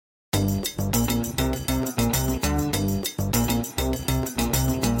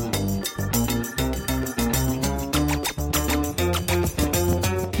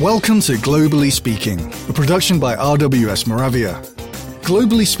Welcome to Globally Speaking, a production by RWS Moravia.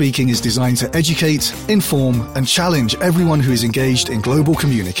 Globally Speaking is designed to educate, inform, and challenge everyone who is engaged in global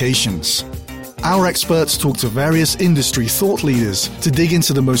communications. Our experts talk to various industry thought leaders to dig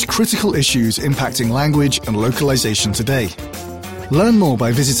into the most critical issues impacting language and localization today. Learn more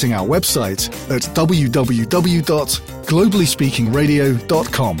by visiting our website at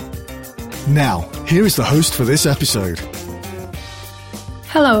www.globallyspeakingradio.com. Now, here is the host for this episode.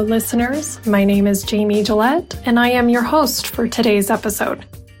 Hello, listeners. My name is Jamie Gillette, and I am your host for today's episode.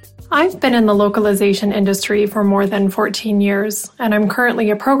 I've been in the localization industry for more than 14 years, and I'm currently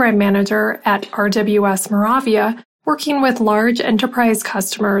a program manager at RWS Moravia, working with large enterprise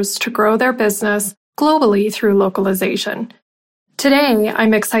customers to grow their business globally through localization. Today,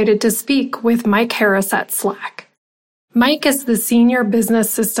 I'm excited to speak with Mike Harris at Slack. Mike is the Senior Business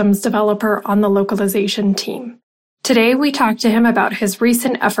Systems Developer on the localization team. Today, we talk to him about his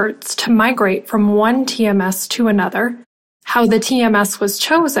recent efforts to migrate from one TMS to another, how the TMS was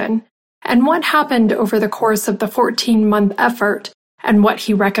chosen, and what happened over the course of the 14-month effort, and what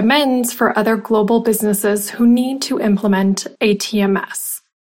he recommends for other global businesses who need to implement a TMS.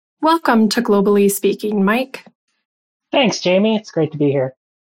 Welcome to Globally Speaking, Mike. Thanks, Jamie. It's great to be here.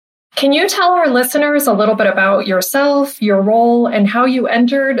 Can you tell our listeners a little bit about yourself, your role, and how you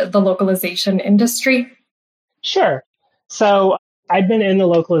entered the localization industry? Sure. So I've been in the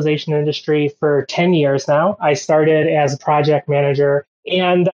localization industry for 10 years now. I started as a project manager,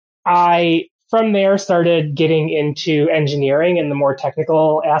 and I, from there, started getting into engineering and the more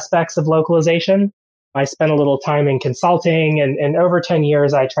technical aspects of localization. I spent a little time in consulting, and over 10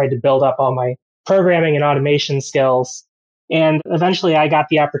 years, I tried to build up all my programming and automation skills. And eventually, I got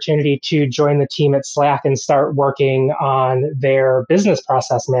the opportunity to join the team at Slack and start working on their business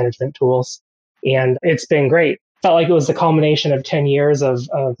process management tools. And it's been great. Felt like it was the culmination of 10 years of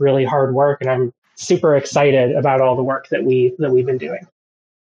really hard work. And I'm super excited about all the work that we've been doing.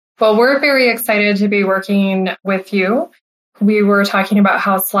 Well, we're very excited to be working with you. We were talking about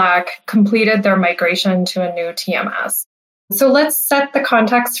how Slack completed their migration to a new TMS. So let's set the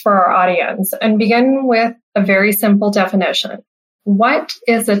context for our audience and begin with a very simple definition. What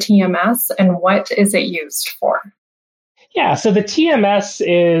is a TMS and what is it used for? Yeah, so the TMS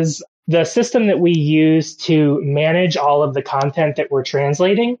is the system that we use to manage all of the content that we're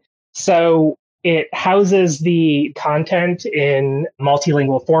translating. So it houses the content in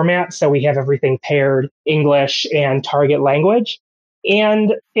multilingual format. So we have everything paired English and target language.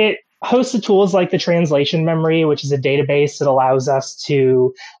 And it hosts the tools like the translation memory, which is a database that allows us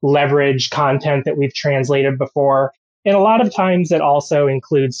to leverage content that we've translated before. And a lot of times it also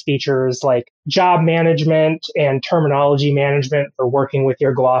includes features like job management and terminology management for working with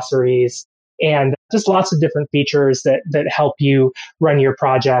your glossaries, and just lots of different features that help you run your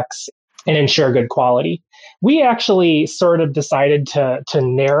projects and ensure good quality. We actually sort of decided to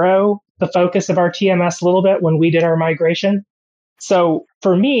narrow the focus of our TMS a little bit when we did our migration. So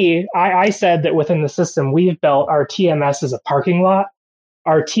for me, I said that within the system we've built, our TMS is a parking lot.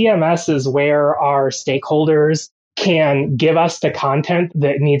 Our TMS is where our stakeholders can give us the content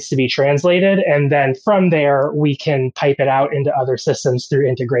that needs to be translated. And then from there, we can pipe it out into other systems through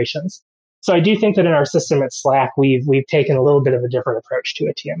integrations. So I do think that in our system at Slack, we've taken a little bit of a different approach to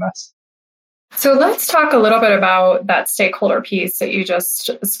a TMS. So let's talk a little bit about that stakeholder piece that you just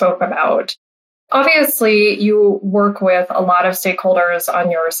spoke about. Obviously, you work with a lot of stakeholders on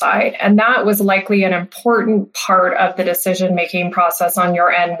your side, and that was likely an important part of the decision-making process on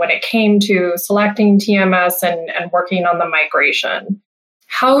your end when it came to selecting TMS and working on the migration.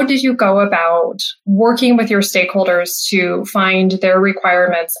 How did you go about working with your stakeholders to find their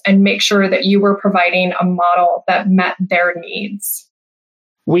requirements and make sure that you were providing a model that met their needs?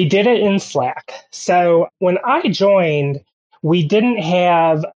 We did it in Slack. So when I joined, we didn't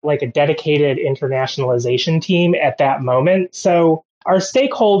have like a dedicated internationalization team at that moment. So our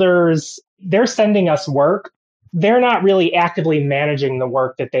stakeholders, they're sending us work. They're not really actively managing the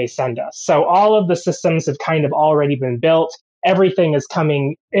work that they send us. So all of the systems have kind of already been built. Everything is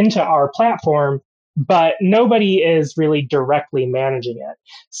coming into our platform, but nobody is really directly managing it.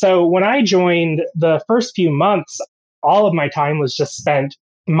 So when I joined, the first few months, all of my time was just spent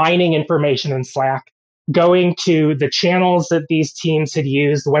mining information in Slack, going to the channels that these teams had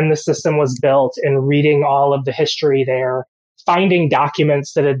used when the system was built and reading all of the history there, finding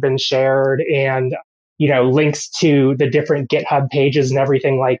documents that had been shared and, links to the different GitHub pages and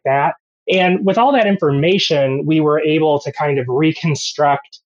everything like that. And with all that information, we were able to kind of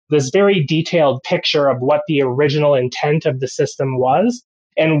reconstruct this very detailed picture of what the original intent of the system was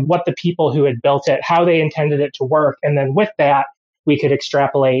and what the people who had built it, how they intended it to work. And then with that, we could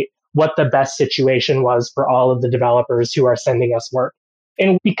extrapolate what the best situation was for all of the developers who are sending us work.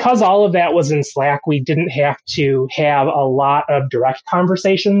 And because all of that was in Slack, we didn't have to have a lot of direct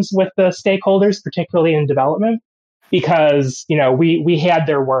conversations with the stakeholders, particularly in development, because, we had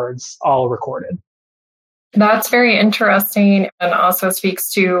their words all recorded. That's very interesting and also speaks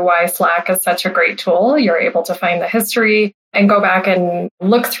to why Slack is such a great tool. You're able to find the history and go back and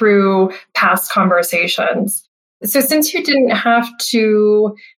look through past conversations. So since you didn't have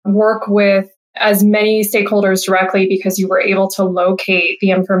to work with as many stakeholders directly because you were able to locate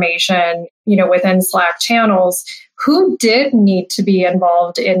the information, within Slack channels, who did need to be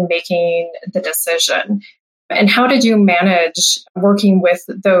involved in making the decision? And how did you manage working with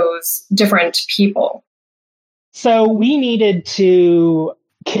those different people? So we needed to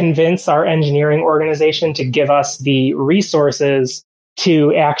convince our engineering organization to give us the resources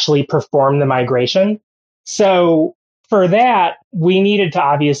to actually perform the migration. So for that, we needed to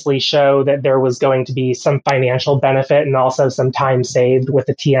obviously show that there was going to be some financial benefit and also some time saved with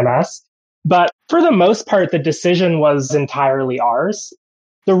the TMS. But for the most part, the decision was entirely ours.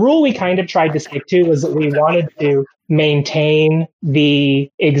 The rule we kind of tried to stick to was that we wanted to maintain the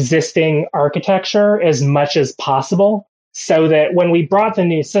existing architecture as much as possible so that when we brought the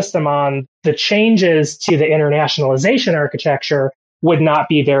new system on, the changes to the internationalization architecture would not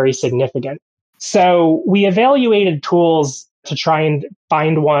be very significant. So we evaluated tools to try and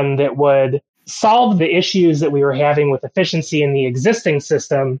find one that would solve the issues that we were having with efficiency in the existing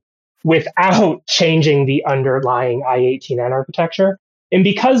system without changing the underlying I-18N architecture. And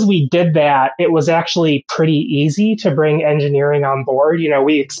because we did that, it was actually pretty easy to bring engineering on board.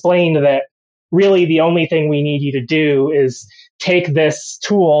 We explained that really the only thing we need you to do is take this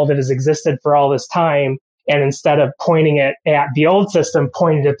tool that has existed for all this time, and instead of pointing it at the old system,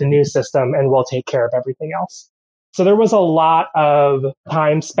 point it at the new system, and we'll take care of everything else. So there was a lot of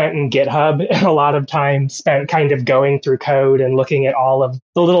time spent in GitHub and a lot of time spent kind of going through code and looking at all of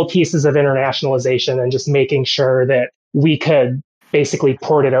the little pieces of internationalization and just making sure that we could basically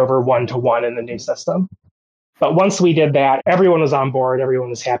port it over one-to-one in the new system. But once we did that, everyone was on board. Everyone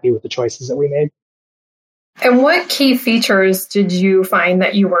was happy with the choices that we made. And what key features did you find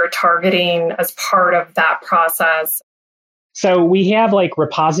that you were targeting as part of that process? So we have like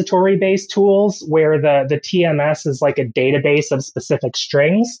repository-based tools where the TMS is like a database of specific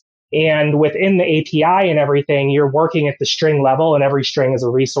strings. And within the API and everything, you're working at the string level, and every string is a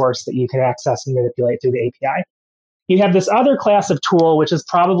resource that you can access and manipulate through the API. You have this other class of tool, which is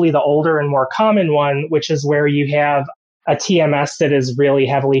probably the older and more common one, which is where you have a TMS that is really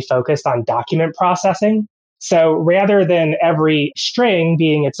heavily focused on document processing. So rather than every string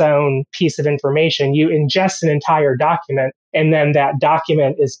being its own piece of information, you ingest an entire document, and then that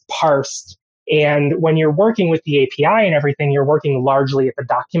document is parsed. And when you're working with the API and everything, you're working largely at the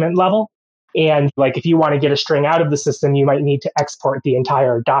document level. And like if you want to get a string out of the system, you might need to export the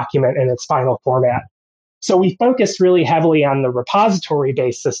entire document in its final format. So we focused really heavily on the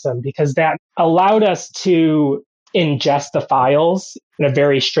repository-based system because that allowed us to ingest the files in a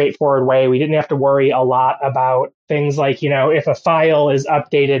very straightforward way. We didn't have to worry a lot about things like, if a file is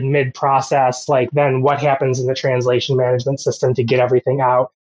updated mid-process, like then what happens in the translation management system to get everything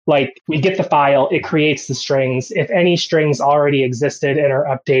out. Like we get the file, it creates the strings. If any strings already existed and are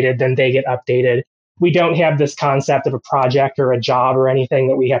updated, then they get updated. We don't have this concept of a project or a job or anything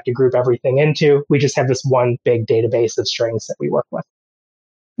that we have to group everything into. We just have this one big database of strings that we work with.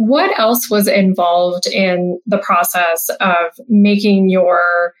 What else was involved in the process of making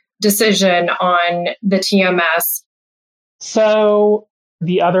your decision on the TMS? So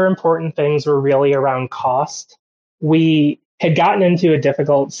the other important things were really around cost. We had gotten into a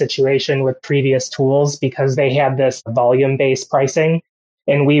difficult situation with previous tools because they had this volume-based pricing.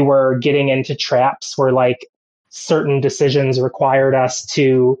 And we were getting into traps where like certain decisions required us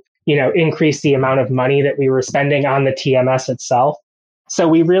to, increase the amount of money that we were spending on the TMS itself. So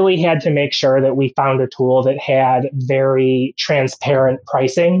we really had to make sure that we found a tool that had very transparent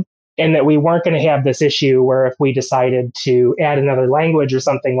pricing and that we weren't going to have this issue where if we decided to add another language or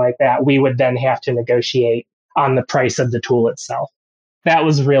something like that, we would then have to negotiate on the price of the tool itself. That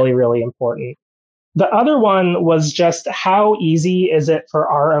was really, really important. The other one was just how easy is it for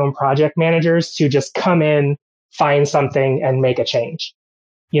our own project managers to just come in, find something, and make a change?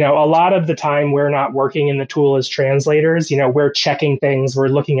 A lot of the time we're not working in the tool as translators. We're checking things, we're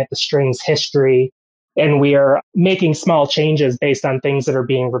looking at the string's history, and we are making small changes based on things that are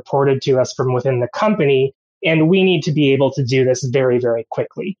being reported to us from within the company. And we need to be able to do this very, very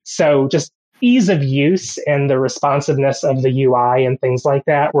quickly. So just ease of use and the responsiveness of the UI and things like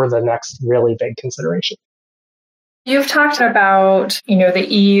that were the next really big consideration. You've talked about, the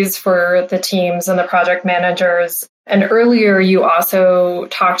ease for the teams and the project managers. And earlier you also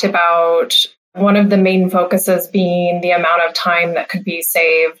talked about one of the main focuses being the amount of time that could be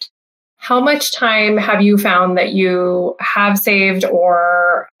saved. How much time have you found that you have saved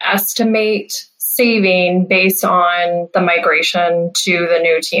or estimate saving based on the migration to the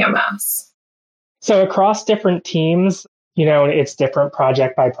new TMS? So across different teams, it's different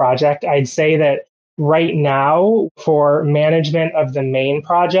project by project. I'd say that right now, for management of the main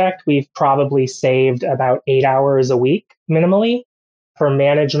project, we've probably saved about 8 hours a week minimally. For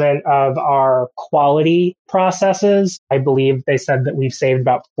management of our quality processes, I believe they said that we've saved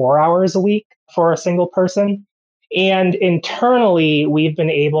about 4 hours a week for a single person. And internally, we've been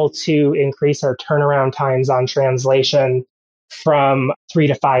able to increase our turnaround times on translation from 3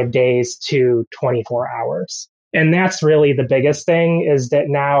 to 5 days to 24 hours. And that's really the biggest thing, is that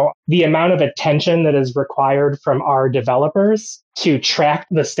now the amount of attention that is required from our developers to track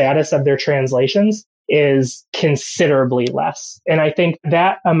the status of their translations is considerably less. And I think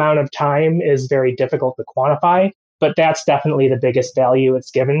that amount of time is very difficult to quantify, but that's definitely the biggest value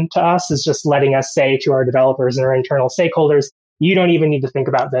it's given to us, is just letting us say to our developers and our internal stakeholders, you don't even need to think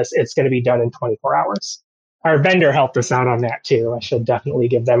about this. It's going to be done in 24 hours. Our vendor helped us out on that too. I should definitely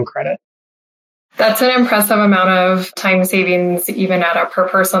give them credit. That's an impressive amount of time savings, even at a per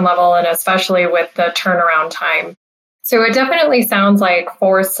person level, and especially with the turnaround time. So it definitely sounds like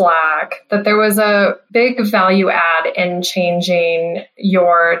for Slack that there was a big value add in changing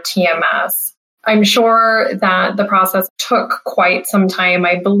your TMS. I'm sure that the process took quite some time.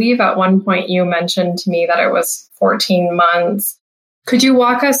 I believe at one point you mentioned to me that it was 14 months. Could you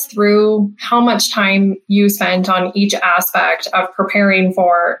walk us through how much time you spent on each aspect of preparing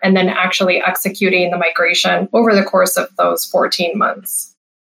for and then actually executing the migration over the course of those 14 months?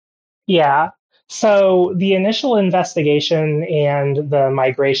 Yeah. So the initial investigation and the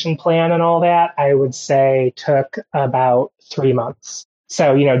migration plan and all that, I would say took about 3 months.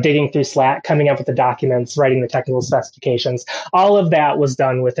 So, digging through Slack, coming up with the documents, writing the technical specifications, all of that was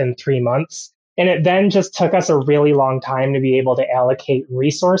done within 3 months. And it then just took us a really long time to be able to allocate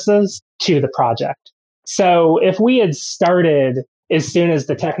resources to the project. So if we had started as soon as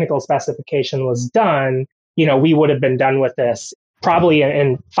the technical specification was done, we would have been done with this probably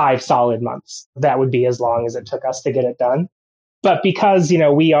in 5 solid months. That would be as long as it took us to get it done. But because,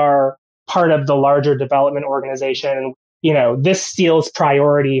 we are part of the larger development organization, this steals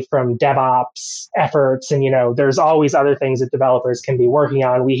priority from DevOps efforts. And, there's always other things that developers can be working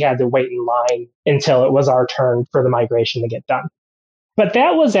on. We had to wait in line until it was our turn for the migration to get done. But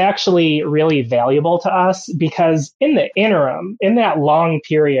that was actually really valuable to us, because in the interim, in that long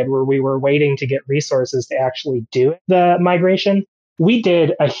period where we were waiting to get resources to actually do the migration, we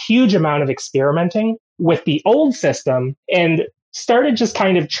did a huge amount of experimenting with the old system and started just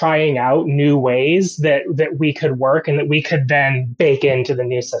kind of trying out new ways that we could work and that we could then bake into the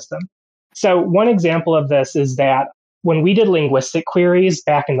new system. So one example of this is that when we did linguistic queries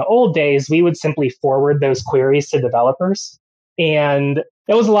back in the old days, we would simply forward those queries to developers. And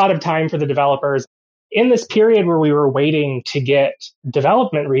it was a lot of time for the developers. In this period where we were waiting to get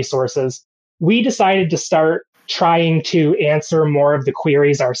development resources, we decided to start trying to answer more of the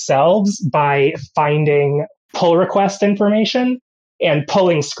queries ourselves by finding pull request information and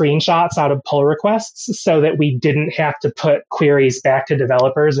pulling screenshots out of pull requests so that we didn't have to put queries back to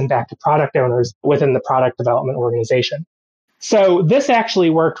developers and back to product owners within the product development organization. So this actually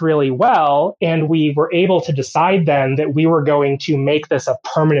worked really well, and we were able to decide then that we were going to make this a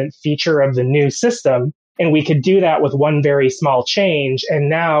permanent feature of the new system, and we could do that with one very small change. And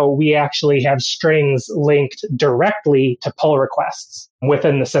now we actually have strings linked directly to pull requests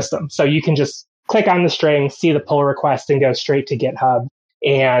within the system. So you can just click on the string, see the pull request, and go straight to GitHub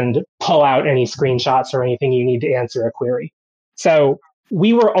and pull out any screenshots or anything you need to answer a query. So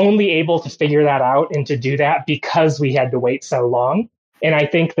we were only able to figure that out and to do that because we had to wait so long. And I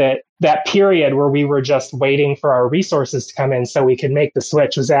think that that period where we were just waiting for our resources to come in so we could make the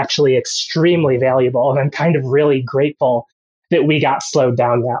switch was actually extremely valuable. And I'm kind of really grateful that we got slowed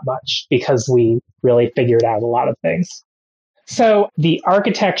down that much, because we really figured out a lot of things. So the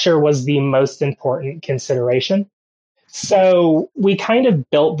architecture was the most important consideration. So we kind of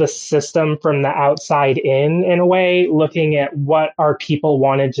built the system from the outside in a way, looking at what our people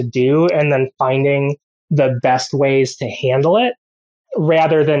wanted to do and then finding the best ways to handle it,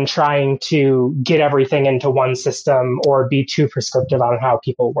 rather than trying to get everything into one system or be too prescriptive on how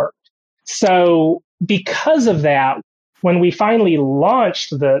people worked. So because of that, when we finally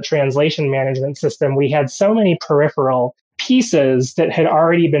launched the translation management system, we had so many peripheral pieces that had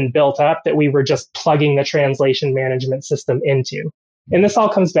already been built up that we were just plugging the translation management system into. And this all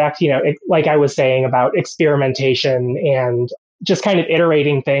comes back to, like I was saying about experimentation and just kind of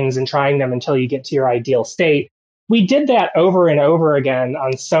iterating things and trying them until you get to your ideal state. We did that over and over again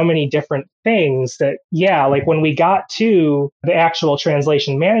on so many different things that, like when we got to the actual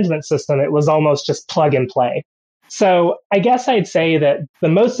translation management system, it was almost just plug and play. So I guess I'd say that the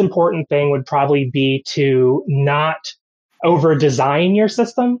most important thing would probably be to not over design your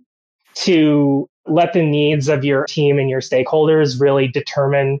system, to let the needs of your team and your stakeholders really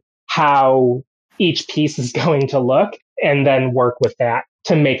determine how each piece is going to look, and then work with that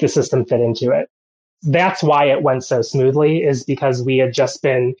to make the system fit into it. That's why it went so smoothly, is because we had just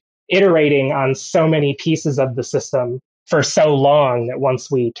been iterating on so many pieces of the system for so long that once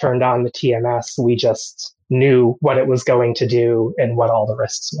we turned on the TMS, we just knew what it was going to do and what all the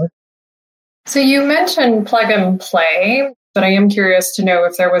risks were. So you mentioned plug and play, but I am curious to know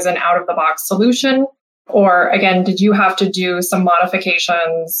if there was an out-of-the-box solution, or again, did you have to do some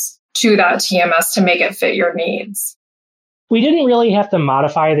modifications to that TMS to make it fit your needs? We didn't really have to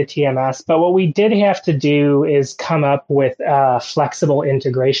modify the TMS, but what we did have to do is come up with a flexible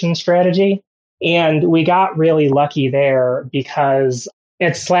integration strategy. And we got really lucky there because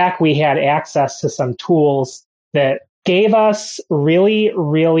at Slack, we had access to some tools that gave us really,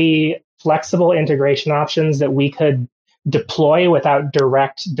 really flexible integration options that we could deploy without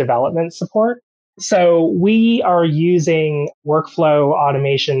direct development support. So we are using workflow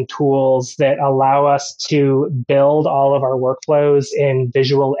automation tools that allow us to build all of our workflows in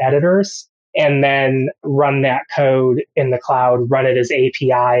visual editors and then run that code in the cloud, run it as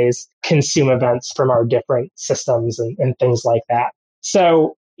APIs, consume events from our different systems and things like that.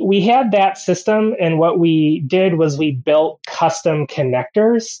 So we had that system, and what we did was we built custom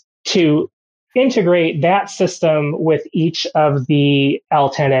connectors to integrate that system with each of the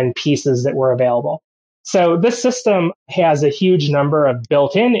L10N pieces that were available. So this system has a huge number of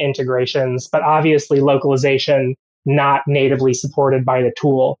built-in integrations, but obviously localization not natively supported by the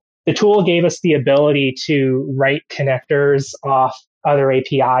tool. The tool gave us the ability to write connectors off other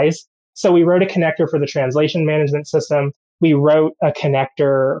APIs. So we wrote a connector for the translation management system. We wrote a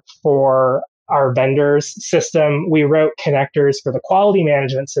connector for our vendors system. We wrote connectors for the quality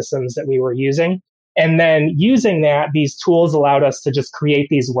management systems that we were using. And then using that, these tools allowed us to just create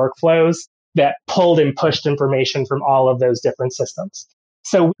these workflows that pulled and pushed information from all of those different systems.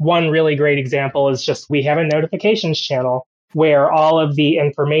 So one really great example is just we have a notifications channel where all of the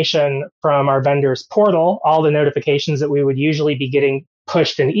information from our vendors portal, all the notifications that we would usually be getting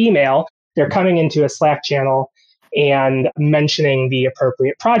pushed in email, they're coming into a Slack channel and mentioning the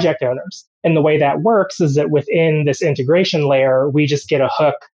appropriate project owners. And the way that works is that within this integration layer, we just get a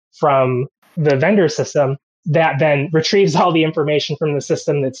hook from the vendor system that then retrieves all the information from the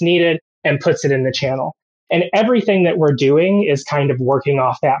system that's needed and puts it in the channel. And everything that we're doing is kind of working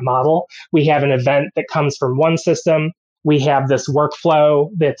off that model. We have an event that comes from one system. We have this workflow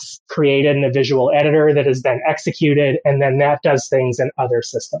that's created in a visual editor that is then executed, and then that does things in other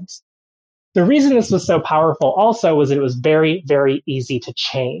systems. The reason this was so powerful also was that it was very, very easy to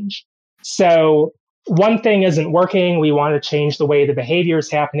change. So one thing isn't working. We want to change the way the behavior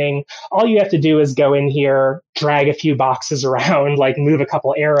is happening. All you have to do is go in here, drag a few boxes around, like move a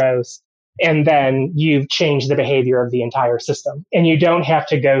couple arrows, and then you've changed the behavior of the entire system. And you don't have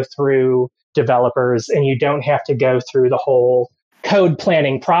to go through developers, and you don't have to go through the whole code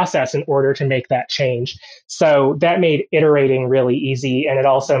planning process in order to make that change. So that made iterating really easy. And it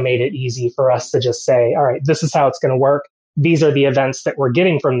also made it easy for us to just say, all right, this is how it's going to work. These are the events that we're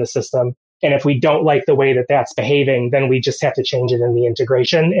getting from the system. And if we don't like the way that that's behaving, then we just have to change it in the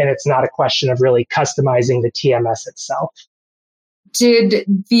integration. And it's not a question of really customizing the TMS itself. Did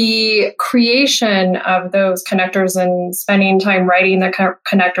the creation of those connectors and spending time writing the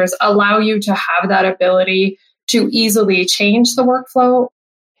connectors allow you to have that ability to easily change the workflow?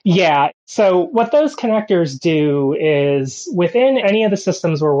 Yeah. So what those connectors do is within any of the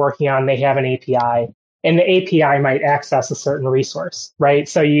systems we're working on, they have an API, and the API might access a certain resource, right?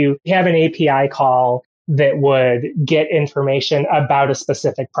 So you have an API call that would get information about a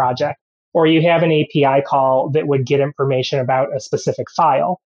specific project, or you have an API call that would get information about a specific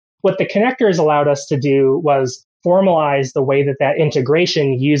file. What the connectors allowed us to do was formalize the way that that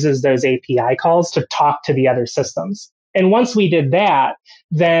integration uses those API calls to talk to the other systems. And once we did that,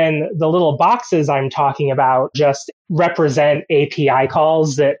 then the little boxes I'm talking about just represent API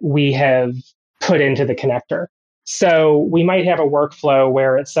calls that we have put into the connector. So we might have a workflow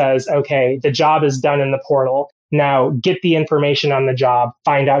where it says, okay, the job is done in the portal. Now get the information on the job,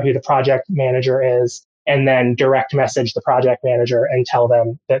 find out who the project manager is, and then direct message the project manager and tell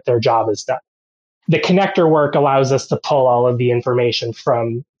them that their job is done. The connector work allows us to pull all of the information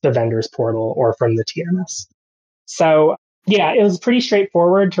from the vendor's portal or from the TMS. So yeah, it was pretty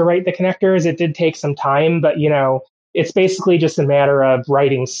straightforward to write the connectors. It did take some time, but it's basically just a matter of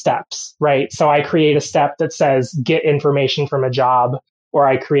writing steps, right? So I create a step that says get information from a job, or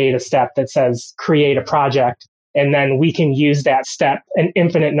I create a step that says create a project, and then we can use that step an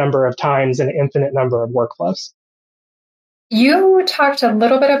infinite number of times in an infinite number of workflows. You talked a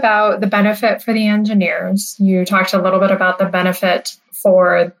little bit about the benefit for the engineers. You talked a little bit about the benefit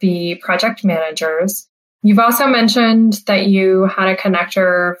for the project managers. You've also mentioned that you had a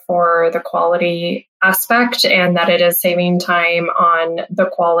connector for the quality aspect and that it is saving time on the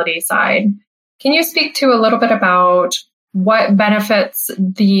quality side. Can you speak to a little bit about what benefits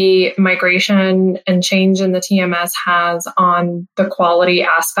the migration and change in the TMS has on the quality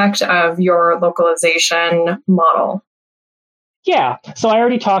aspect of your localization model? Yeah. So I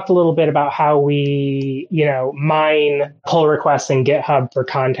already talked a little bit about how we, mine pull requests in GitHub for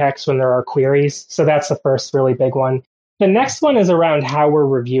context when there are queries. So that's the first really big one. The next one is around how we're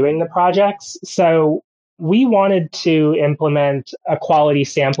reviewing the projects. So we wanted to implement a quality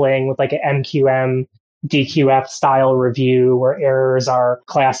sampling with like an MQM, DQF style review where errors are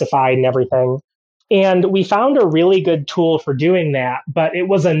classified and everything. And we found a really good tool for doing that, but it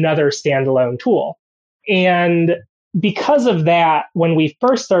was another standalone tool. And because of that, when we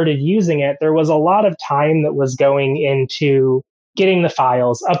first started using it, there was a lot of time that was going into getting the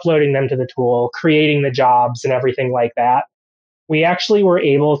files, uploading them to the tool, creating the jobs and everything like that. We actually were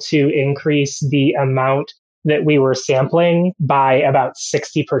able to increase the amount that we were sampling by about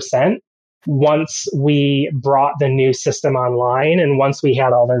 60% once we brought the new system online and once we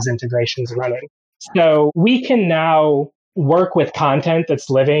had all those integrations running. So we can now work with content that's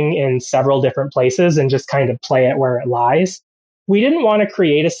living in several different places and just kind of play it where it lies. We didn't want to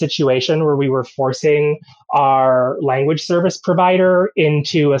create a situation where we were forcing our language service provider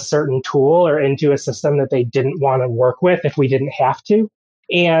into a certain tool or into a system that they didn't want to work with if we didn't have to.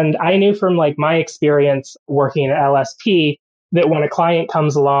 And I knew from like my experience working at LSP that when a client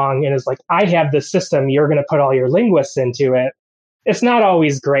comes along and is like, I have this system, you're going to put all your linguists into it, it's not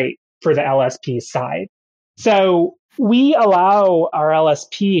always great for the LSP side. So we allow our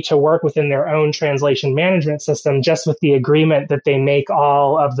LSP to work within their own translation management system just with the agreement that they make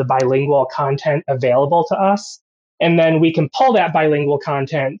all of the bilingual content available to us. And then we can pull that bilingual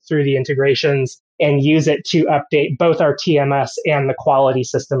content through the integrations and use it to update both our TMS and the quality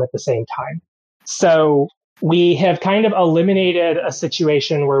system at the same time. So we have kind of eliminated a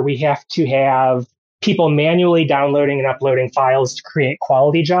situation where we have to have people manually downloading and uploading files to create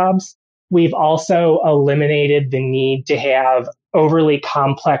quality jobs. We've also eliminated the need to have overly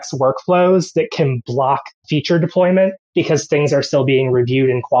complex workflows that can block feature deployment because things are still being reviewed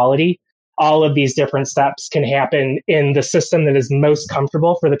in quality. All of these different steps can happen in the system that is most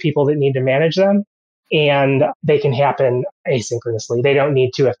comfortable for the people that need to manage them. And they can happen asynchronously. They don't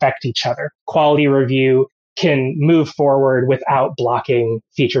need to affect each other. Quality review can move forward without blocking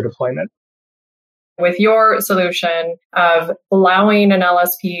feature deployment. With your solution of allowing an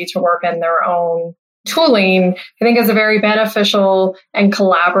LSP to work in their own tooling, I think is a very beneficial and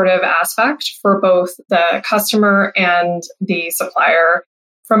collaborative aspect for both the customer and the supplier.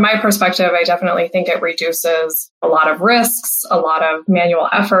 From my perspective, I definitely think it reduces a lot of risks, a lot of manual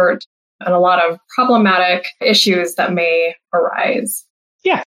effort, and a lot of problematic issues that may arise.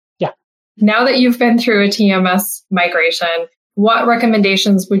 Yeah. Now that you've been through a TMS migration, what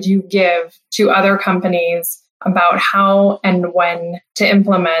recommendations would you give to other companies about how and when to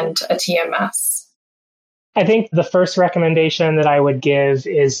implement a TMS? I think the first recommendation that I would give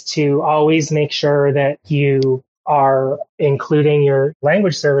is to always make sure that you are including your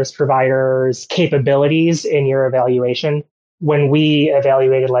language service provider's capabilities in your evaluation. When we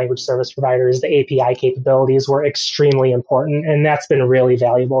evaluated language service providers, the API capabilities were extremely important, and that's been really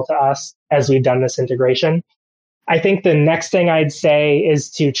valuable to us as we've done this integration. I think the next thing I'd say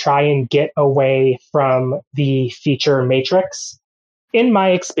is to try and get away from the feature matrix. In my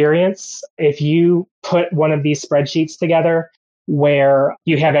experience, if you put one of these spreadsheets together where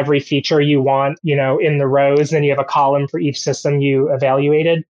you have every feature you want, in the rows, and you have a column for each system you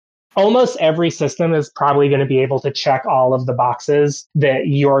evaluated, almost every system is probably going to be able to check all of the boxes that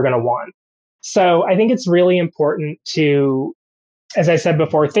you're going to want. So I think it's really important to, as I said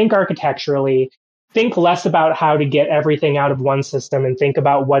before, think architecturally. Think less about how to get everything out of one system and think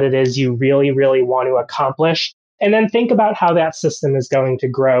about what it is you really, really want to accomplish. And then think about how that system is going to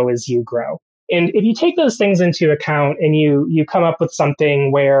grow as you grow. And if you take those things into account and you come up with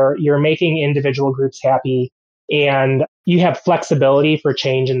something where you're making individual groups happy and you have flexibility for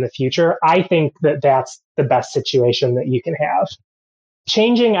change in the future, I think that that's the best situation that you can have.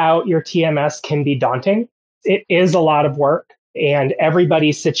 Changing out your TMS can be daunting. It is a lot of work and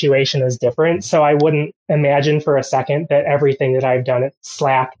everybody's situation is different. So I wouldn't imagine for a second that everything that I've done at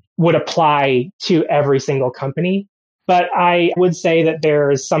Slack would apply to every single company. But I would say that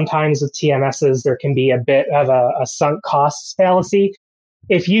there's sometimes with TMSs, there can be a bit of a sunk costs fallacy.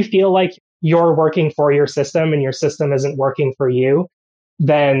 If you feel like you're working for your system and your system isn't working for you,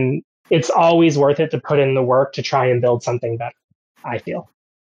 then it's always worth it to put in the work to try and build something better, I feel.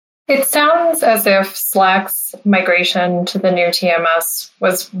 It sounds as if Slack's migration to the new TMS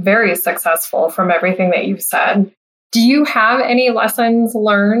was very successful from everything that you've said. Do you have any lessons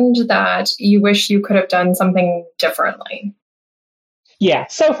learned that you wish you could have done something differently? Yeah,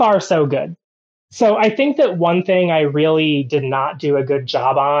 so far, so good. So I think that one thing I really did not do a good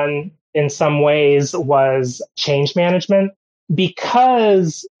job on in some ways was change management.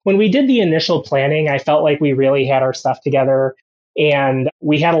 Because when we did the initial planning, I felt like we really had our stuff together and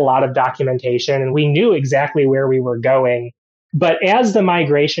we had a lot of documentation and we knew exactly where we were going. But as the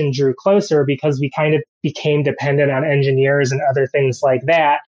migration drew closer, because we kind of became dependent on engineers and other things like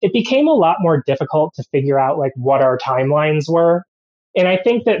that, it became a lot more difficult to figure out like what our timelines were. And I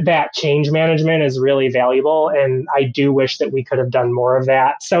think that that change management is really valuable. And I do wish that we could have done more of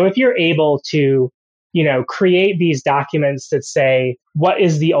that. So if you're able to, create these documents that say, what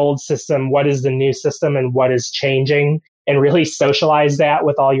is the old system? What is the new system? And what is changing? And really socialize that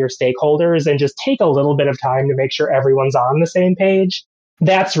with all your stakeholders and just take a little bit of time to make sure everyone's on the same page.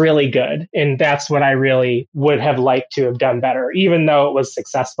 That's really good. And that's what I really would have liked to have done better, even though it was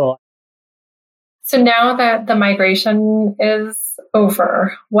successful. So now that the migration is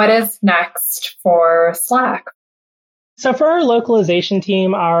over, what is next for Slack? So for our localization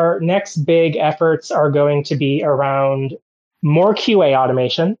team, our next big efforts are going to be around more QA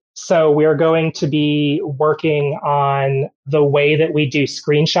automation. So we're going to be working on the way that we do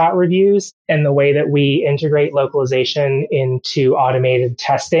screenshot reviews and the way that we integrate localization into automated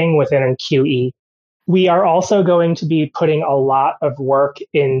testing within a QE. We are also going to be putting a lot of work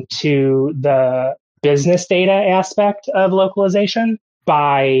into the business data aspect of localization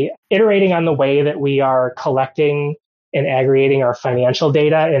by iterating on the way that we are collecting and aggregating our financial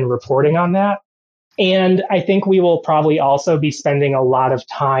data and reporting on that. And I think we will probably also be spending a lot of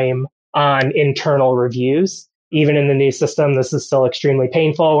time on internal reviews. Even in the new system, this is still extremely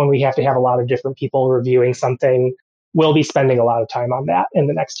painful when we have to have a lot of different people reviewing something. We'll be spending a lot of time on that in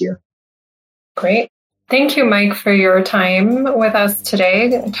the next year. Great. Thank you, Mike, for your time with us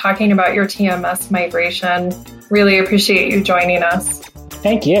today, talking about your TMS migration. Really appreciate you joining us.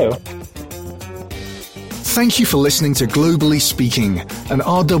 Thank you. Thank you for listening to Globally Speaking, an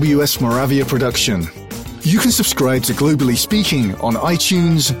RWS Moravia production. You can subscribe to Globally Speaking on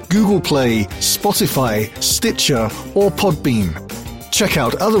iTunes, Google Play, Spotify, Stitcher, or Podbean. Check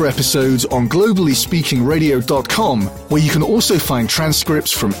out other episodes on globallyspeakingradio.com, where you can also find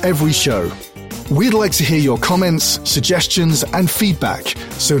transcripts from every show. We'd like to hear your comments, suggestions, and feedback,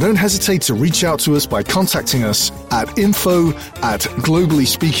 so don't hesitate to reach out to us by contacting us at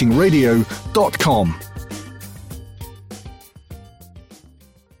info@globallyspeakingradio.com.